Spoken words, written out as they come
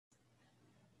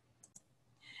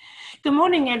Good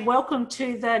morning and welcome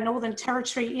to the Northern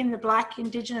Territory in the Black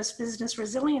Indigenous Business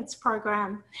Resilience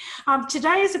Program.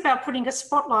 Today is about putting a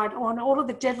spotlight on all of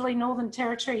the deadly Northern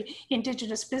Territory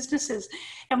Indigenous businesses,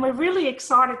 and we're really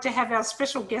excited to have our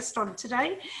special guest on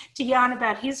today to yarn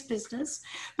about his business.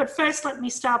 But first, let me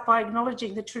start by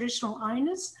acknowledging the traditional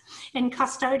owners and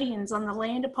custodians on the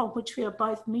land upon which we are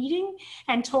both meeting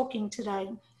and talking today.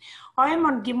 I am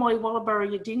on Gimoy Wallaburra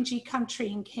Yidinji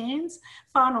country in Cairns,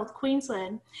 far north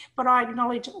Queensland, but I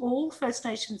acknowledge all First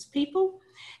Nations people,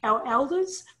 our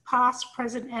elders, past,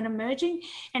 present and emerging,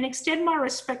 and extend my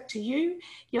respect to you,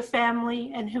 your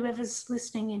family and whoever's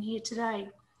listening in here today.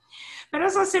 But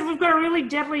as I said, we've got a really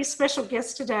deadly special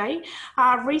guest today,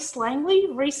 Rhys Langley.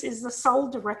 Rhys is the sole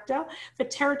director for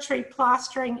Territory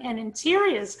Plastering and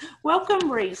Interiors.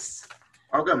 Welcome, Rhys.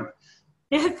 Welcome.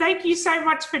 Yeah, thank you so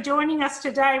much for joining us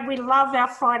today. We love our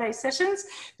Friday sessions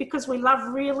because we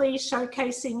love really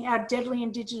showcasing our deadly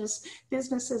Indigenous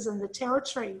businesses in the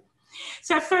Territory.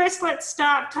 So first, let's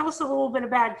start. Tell us a little bit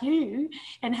about you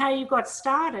and how you got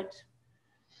started.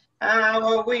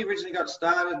 Well, we originally got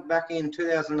started back in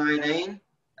 2018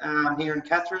 here in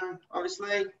Katherine,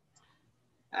 obviously.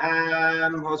 I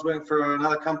was working for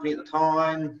another company at the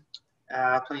time.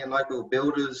 Plenty of local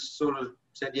builders sort of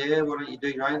said, yeah, why don't you do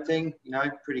your own thing? You know,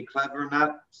 pretty clever and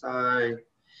that. So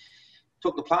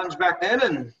took the plunge back then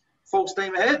and full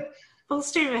steam ahead. Full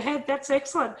steam ahead, that's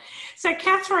excellent. So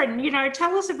Katherine, you know,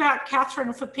 tell us about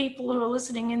Katherine for people who are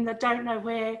listening in that don't know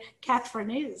where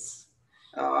Katherine is.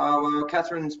 Well,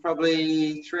 Katherine's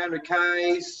probably 300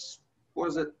 k's, what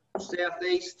is it,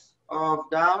 southeast of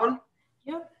Darwin.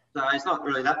 Yep. So it's not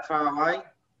really that far away.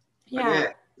 Yeah. But yeah,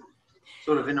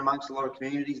 sort of in amongst a lot of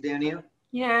communities down here.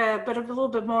 Yeah, but a little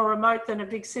bit more remote than a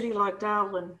big city like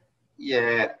Darwin.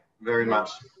 Yeah, very much.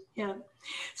 Yeah.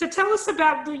 So tell us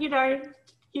about the, you know,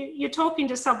 you're talking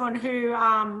to someone who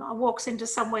walks into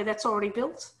somewhere that's already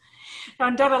built.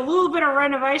 I've done a little bit of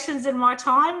renovations in my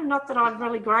time, not that I'm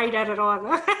really great at it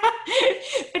either.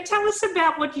 But tell us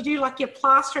about what you do, like your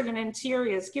plastering and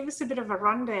interiors. Give us a bit of a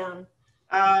rundown.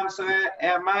 So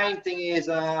our main thing is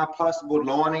plasterboard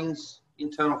linings,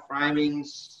 internal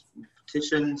framings,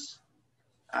 partitions,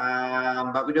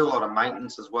 but we do a lot of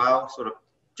maintenance as well, sort of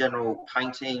general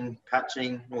painting,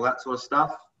 patching, all that sort of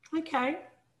stuff. Okay.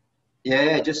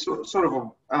 Yeah, just sort of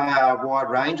a wide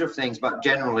range of things, but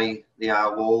generally the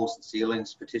walls and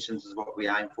ceilings, partitions is what we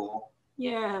aim for.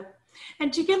 Yeah.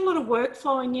 And do you get a lot of work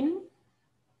flowing in?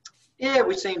 Yeah,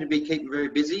 we seem to be keeping very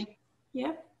busy.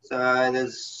 Yeah. So I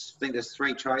think there's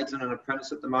 3 trades and an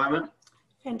apprentice at the moment.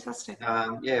 Fantastic.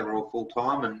 Yeah, we're all full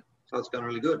time, and so it's going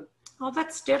really good. Oh,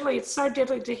 that's deadly. It's so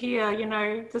deadly to hear, you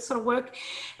know, the sort of work.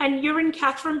 And you're in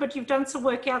Katherine, but you've done some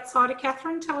work outside of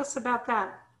Katherine. Tell us about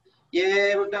that.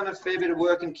 Yeah, we've done a fair bit of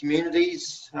work in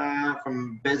communities,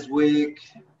 from Beswick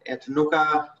out to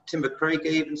Nooka, Timber Creek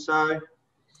even so.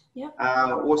 Yeah.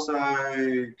 Also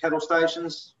cattle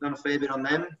stations, done a fair bit on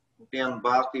them, down the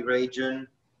Barclay region,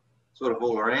 sort of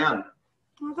all around.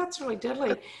 Oh, that's really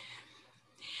deadly.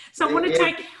 So I want to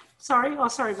take... Sorry,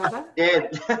 sorry about that.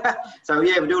 Yeah, so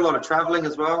yeah, we do a lot of travelling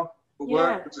as well for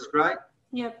work, which is great.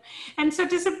 Yep. And so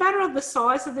does it matter on the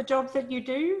size of the job that you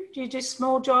do? Do you do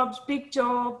small jobs, big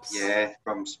jobs? Yeah,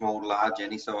 from small to large,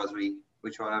 any size we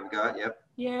try to have a go at, yep.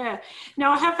 Yeah.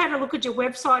 Now, I have had a look at your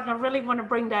website and I really want to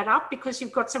bring that up because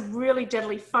you've got some really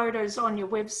deadly photos on your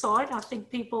website. I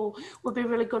think people would be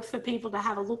really good for people to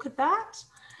have a look at that.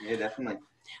 Yeah, definitely.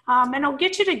 And I'll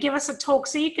get you to give us a talk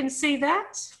so you can see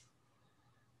that.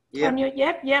 Yep.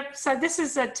 Yep. So this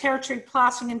is a Territory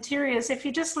Plastering Interiors. If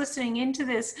you're just listening into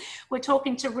this, we're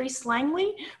talking to Rhys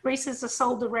Langley. Rhys is the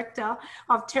sole director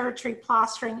of Territory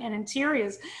Plastering and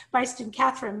Interiors based in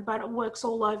Katherine, but it works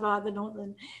all over the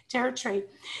Northern Territory.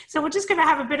 So we're just going to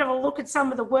have a bit of a look at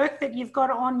some of the work that you've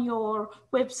got on your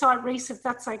website, Rhys, if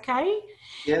that's okay.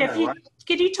 Yeah,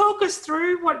 Can you talk us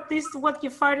through what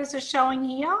your photos are showing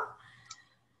here?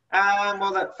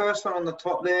 Well, that first one on the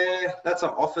top there, that's an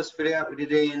office fit out we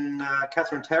did in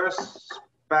Katherine Terrace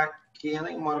back here. I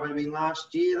think it might have been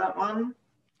last year, that one.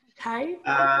 Okay.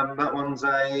 That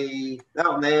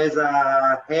one there's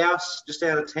a house just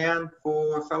out of town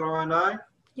for a fellow I know.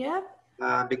 Yeah.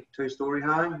 Big 2-story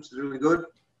home, which is really good.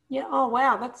 Yeah. Oh,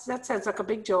 wow. That sounds like a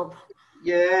big job.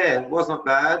 Yeah, it was not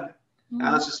bad.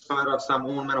 That's just a photo of some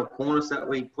ornamental cornice that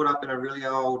we put up in a really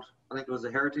old, I think it was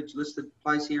a heritage listed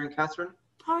place here in Katherine.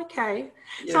 Okay.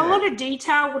 Yeah. So a lot of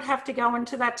detail would have to go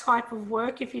into that type of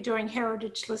work if you're doing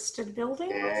heritage listed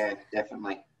buildings. Yeah,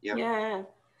 definitely. Yep. Yeah.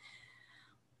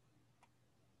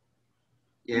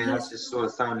 Yeah, that's just sort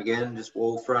of same again, just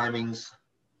wall framings.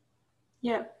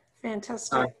 Yep,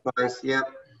 fantastic. Same place,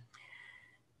 yep.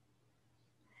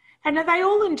 And are they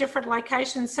all in different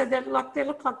locations? So that like they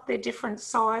look like they're different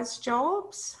size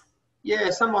jobs?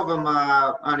 Yeah, some of them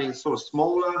are only sort of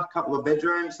smaller, a couple of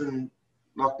bedrooms, and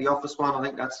like the office one, I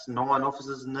think that's 9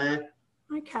 offices in there.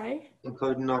 Okay.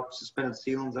 Including like suspended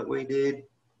ceilings that we did.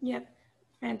 Yep,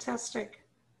 fantastic.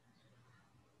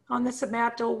 On there's some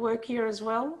outdoor work here as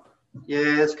well. Yeah,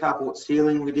 there's carport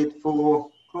ceiling we did for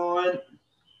client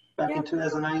back in Yep.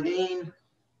 2018.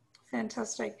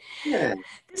 Fantastic. Yeah.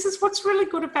 This is what's really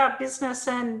good about business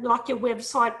and like your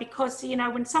website, because, you know,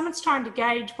 when someone's trying to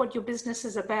gauge what your business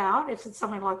is about, if it's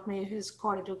someone like me who's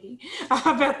quite a doogie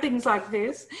about things like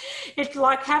this, it's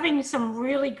like having some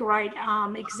really great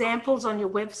examples on your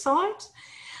website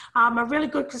are really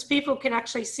good because people can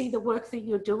actually see the work that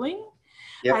you're doing.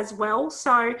 Yep. As well.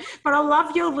 So, but I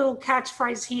love your little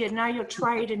catchphrase here, know your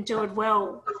trade and do it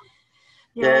well.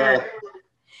 Yeah.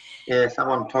 Yeah,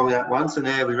 someone told me that once and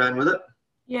there we ran with it.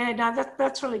 Yeah, no,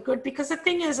 that's really good, because the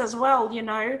thing is as well, you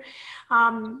know,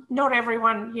 not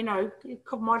everyone, you know,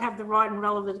 might have the right and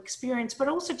relevant experience, but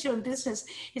also too in business,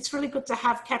 it's really good to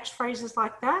have catchphrases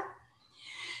like that.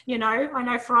 You know, I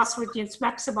know for us, with it's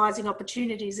maximising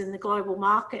opportunities in the global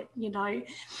market, you know,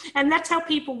 and that's how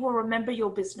people will remember your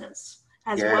business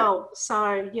as well.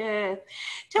 So, yeah.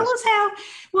 Tell us,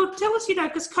 you know,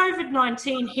 because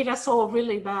COVID-19 hit us all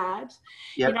really bad.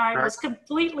 Yep, you know, it was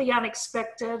completely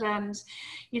unexpected, and,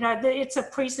 you know, it's a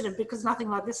precedent because nothing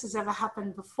like this has ever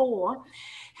happened before.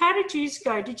 How did you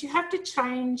go? Did you have to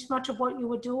change much of what you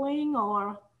were doing,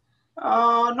 or?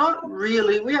 Not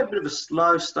really. We had a bit of a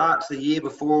slow start to the year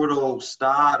before it all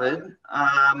started.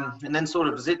 And then sort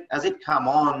of as it come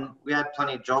on, we had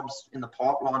plenty of jobs in the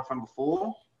pipeline from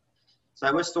before.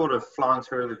 So we're sort of flowing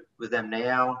through with them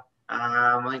now.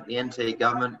 I think the NT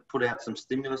government put out some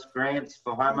stimulus grants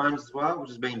for homeowners as well, which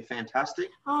has been fantastic.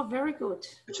 Oh, very good.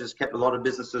 Which has kept a lot of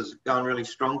businesses going really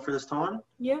strong for this time.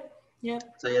 Yep, yep.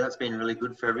 So yeah, that's been really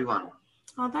good for everyone.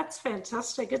 Oh, that's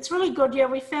fantastic. It's really good. Yeah,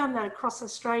 we found that across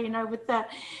Australia, you know,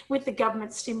 with the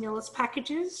government stimulus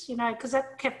packages, you know, because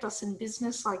that kept us in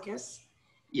business, I guess.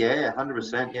 Yeah,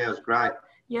 100%. Yeah, it was great.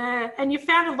 Yeah, and you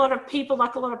found a lot of people,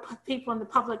 like a lot of people in the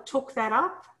public took that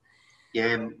up?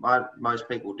 Yeah, most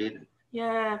people did.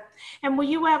 Yeah. And were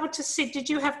you able to did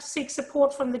you have to seek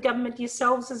support from the government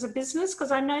yourselves as a business?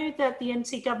 Because I know that the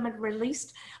NT government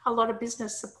released a lot of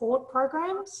business support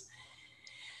programs.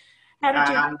 How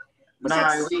did you...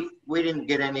 No, we didn't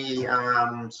get any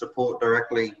support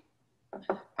directly,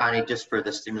 only just for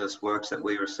the stimulus works that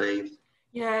we received.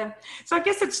 Yeah, so I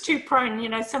guess it's too prone, you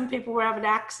know, some people were able to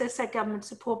access that government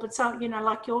support, but some, you know,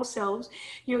 like yourselves,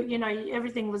 you know,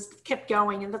 everything was kept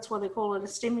going, and that's why they call it a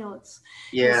stimulus.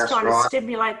 Yeah, it's trying to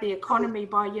stimulate the economy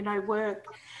by, you know, work.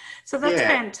 So that's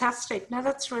fantastic. No,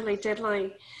 that's really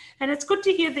deadly. And it's good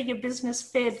to hear that your business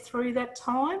fared through that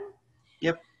time.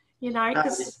 Yep. You know,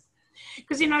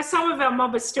 because, you know, some of our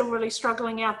mob is still really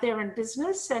struggling out there in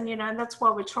business, and, you know, and that's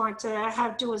why we're trying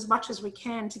to do as much as we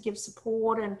can to give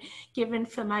support and give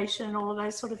information and all of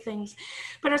those sort of things.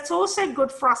 But it's also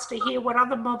good for us to hear what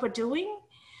other mob are doing,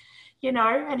 you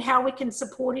know, and how we can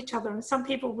support each other. And some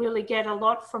people really get a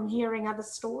lot from hearing other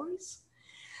stories.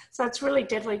 So it's really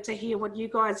deadly to hear what you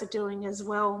guys are doing as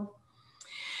well.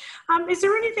 Is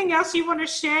there anything else you want to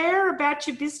share about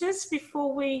your business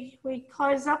before we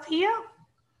close up here?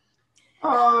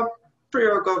 Pretty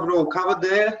well got it all covered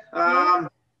there.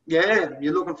 Yeah,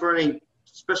 you're looking for any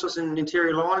specialists in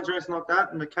interior lines or anything like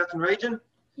that in the Katherine region?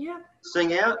 Yeah.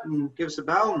 Sing out and give us a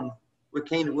bell, and we're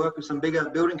keen to work with some bigger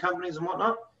building companies and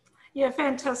whatnot. Yeah,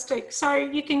 fantastic. So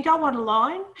you can go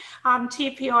online,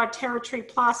 TPI Territory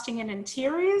Plastering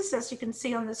Interiors, as you can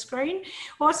see on the screen.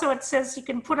 Also, it says you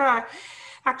can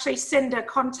actually send a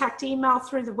contact email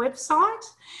through the website,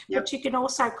 but you can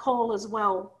also call as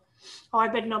well. Oh, I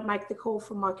better not make the call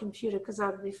from my computer because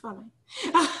that would be funny.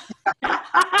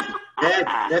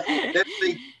 Yeah,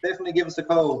 definitely give us a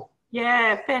call.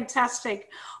 Yeah,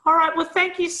 fantastic. All right, well,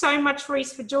 thank you so much,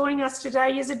 Rhys, for joining us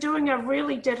today. You're doing a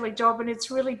really deadly job, and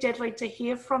it's really deadly to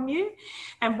hear from you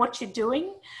and what you're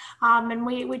doing. And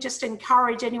we just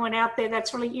encourage anyone out there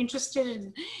that's really interested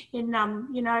in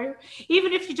you know,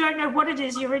 even if you don't know what it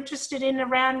is you're interested in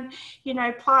around, you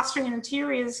know, plastering and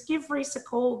interiors, give Rhys a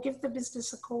call, give the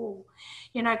business a call,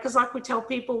 you know, because like we tell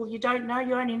people, you don't know,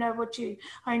 you only know what you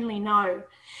only know.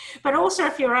 But also,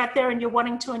 if you're out there and you're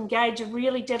wanting to engage a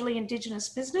really deadly Indigenous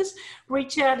business,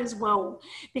 reach out as well.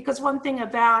 Because one thing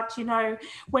about, you know,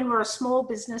 when we're a small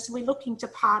business, we're looking to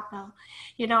partner,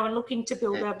 you know, and looking to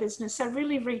build our business. So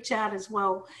really reach reach out as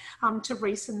well to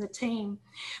Rhys and the team.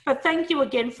 But thank you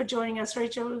again for joining us,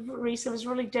 Rhys. It was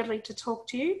really deadly to talk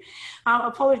to you.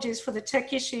 Apologies for the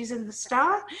tech issues in the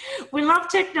start. We love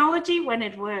technology when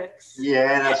it works.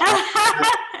 Yeah, that's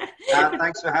right.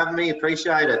 Thanks for having me.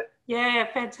 Appreciate it. Yeah,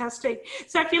 fantastic.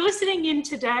 So if you're listening in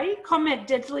today, comment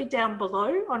deadly down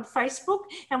below on Facebook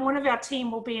and one of our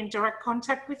team will be in direct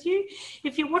contact with you.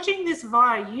 If you're watching this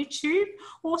via YouTube,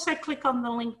 also click on the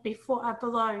link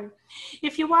below.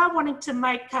 If you are wanting to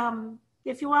make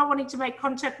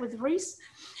contact with Rhys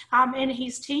and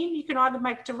his team, you can either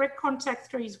make direct contact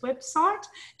through his website,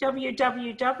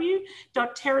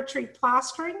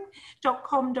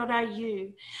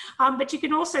 www.territoryplastering.com.au. But you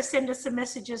can also send us a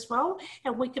message as well,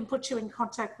 and we can put you in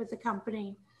contact with the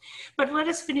company. But let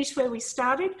us finish where we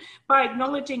started by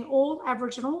acknowledging all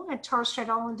Aboriginal and Torres Strait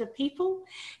Islander people,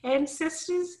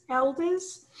 ancestors,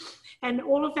 elders, and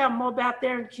all of our mob out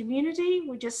there in community.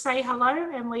 We just say hello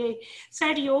and we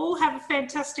say to you all, have a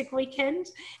fantastic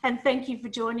weekend and thank you for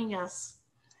joining us.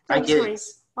 Thank you.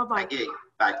 Rhys. Bye-bye. Thank you.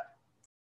 Bye.